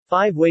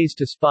5 ways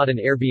to spot an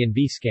Airbnb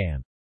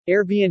scam.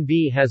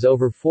 Airbnb has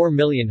over 4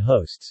 million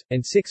hosts,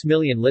 and 6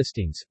 million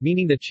listings,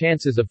 meaning the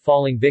chances of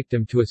falling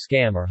victim to a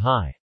scam are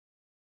high.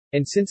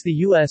 And since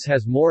the US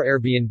has more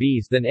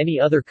Airbnbs than any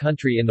other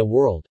country in the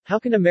world, how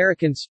can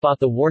Americans spot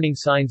the warning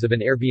signs of an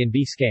Airbnb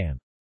scam?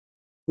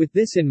 With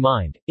this in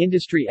mind,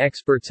 industry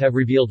experts have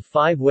revealed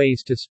 5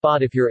 ways to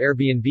spot if your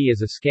Airbnb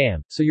is a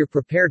scam, so you're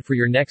prepared for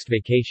your next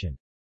vacation.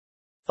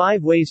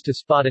 5 ways to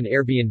spot an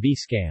Airbnb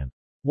scam.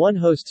 1.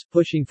 Hosts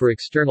pushing for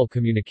external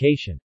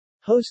communication.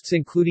 Hosts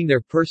including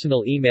their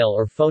personal email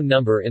or phone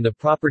number in the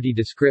property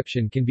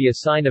description can be a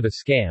sign of a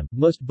scam.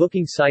 Most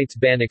booking sites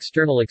ban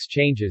external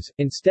exchanges,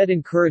 instead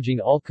encouraging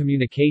all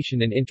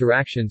communication and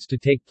interactions to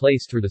take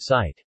place through the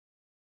site.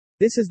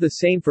 This is the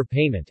same for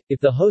payment. If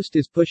the host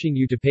is pushing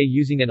you to pay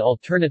using an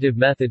alternative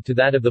method to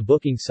that of the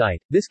booking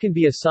site, this can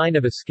be a sign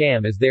of a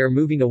scam as they are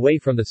moving away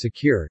from the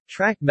secure,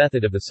 tracked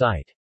method of the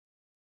site.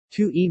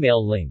 2.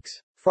 Email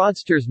links.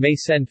 Fraudsters may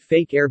send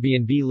fake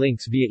Airbnb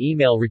links via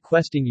email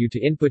requesting you to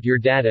input your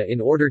data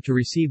in order to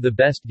receive the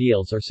best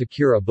deals or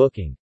secure a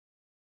booking.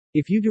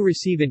 If you do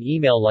receive an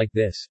email like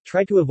this,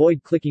 try to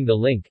avoid clicking the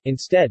link.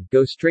 Instead,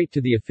 go straight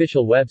to the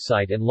official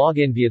website and log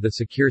in via the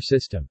secure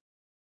system.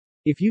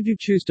 If you do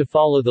choose to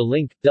follow the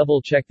link,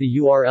 double-check the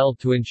URL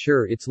to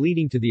ensure it's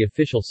leading to the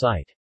official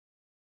site.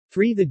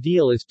 3. The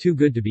deal is too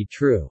good to be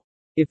true.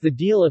 If the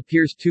deal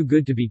appears too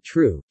good to be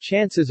true,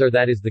 chances are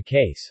that is the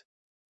case.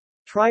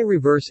 Try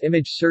reverse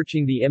image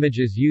searching the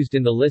images used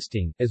in the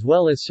listing, as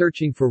well as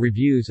searching for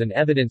reviews and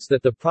evidence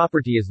that the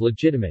property is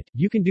legitimate.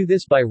 You can do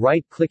this by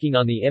right-clicking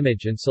on the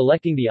image and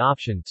selecting the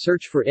option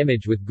Search for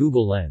Image with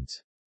Google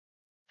Lens.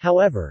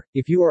 However,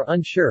 if you are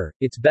unsure,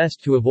 it's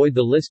best to avoid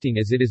the listing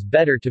as it is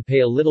better to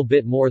pay a little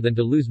bit more than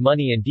to lose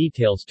money and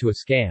details to a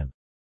scam.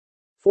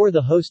 4.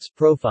 The host's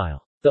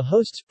profile. The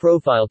host's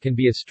profile can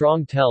be a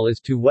strong tell as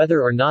to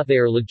whether or not they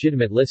are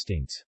legitimate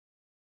listings.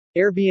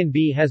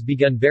 Airbnb has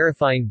begun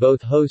verifying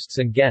both hosts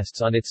and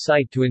guests on its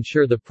site to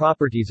ensure the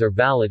properties are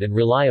valid and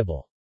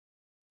reliable.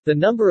 The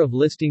number of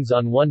listings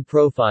on one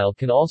profile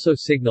can also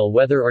signal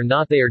whether or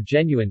not they are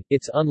genuine.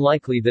 It's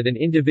unlikely that an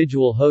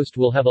individual host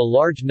will have a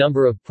large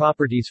number of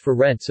properties for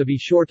rent, so be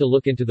sure to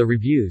look into the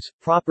reviews,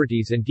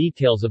 properties and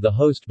details of the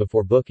host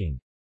before booking.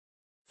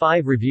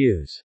 5.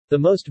 Reviews. The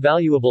most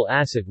valuable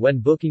asset when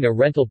booking a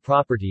rental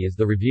property is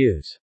the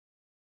reviews.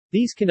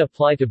 These can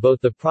apply to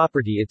both the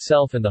property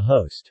itself and the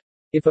host.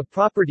 If a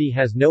property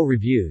has no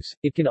reviews,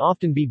 it can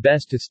often be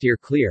best to steer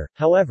clear.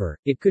 However,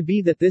 it could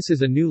be that this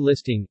is a new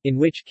listing, in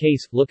which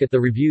case, look at the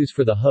reviews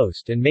for the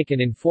host and make an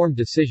informed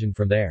decision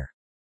from there.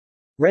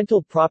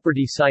 Rental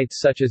property sites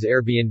such as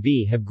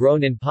Airbnb have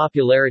grown in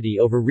popularity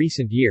over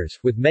recent years,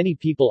 with many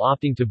people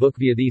opting to book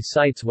via these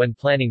sites when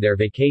planning their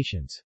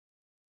vacations.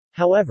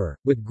 However,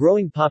 with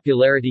growing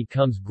popularity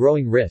comes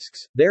growing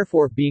risks,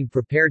 therefore, being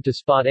prepared to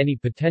spot any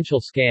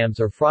potential scams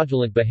or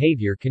fraudulent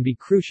behavior can be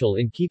crucial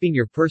in keeping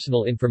your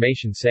personal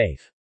information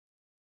safe.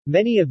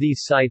 Many of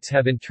these sites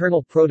have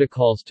internal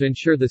protocols to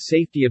ensure the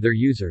safety of their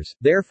users,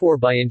 therefore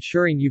by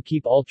ensuring you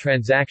keep all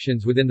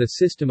transactions within the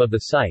system of the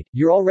site,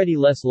 you're already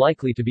less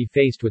likely to be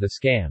faced with a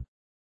scam.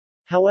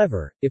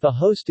 However, if a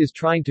host is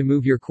trying to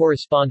move your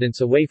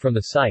correspondence away from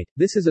the site,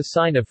 this is a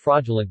sign of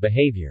fraudulent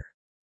behavior.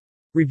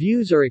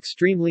 Reviews are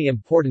extremely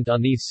important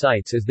on these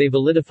sites as they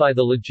validify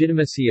the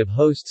legitimacy of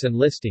hosts and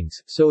listings,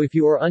 so if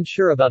you are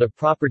unsure about a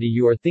property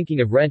you are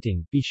thinking of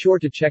renting, be sure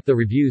to check the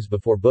reviews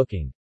before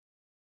booking.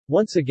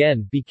 Once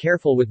again, be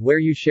careful with where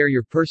you share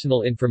your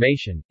personal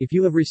information. If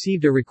you have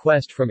received a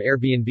request from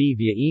Airbnb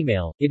via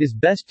email, it is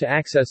best to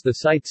access the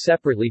site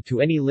separately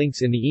to any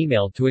links in the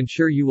email to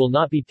ensure you will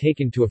not be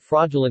taken to a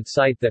fraudulent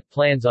site that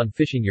plans on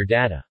phishing your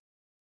data.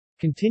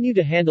 Continue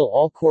to handle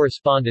all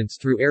correspondence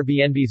through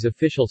Airbnb's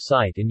official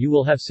site and you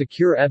will have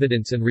secure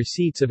evidence and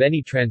receipts of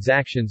any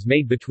transactions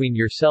made between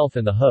yourself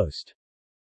and the host.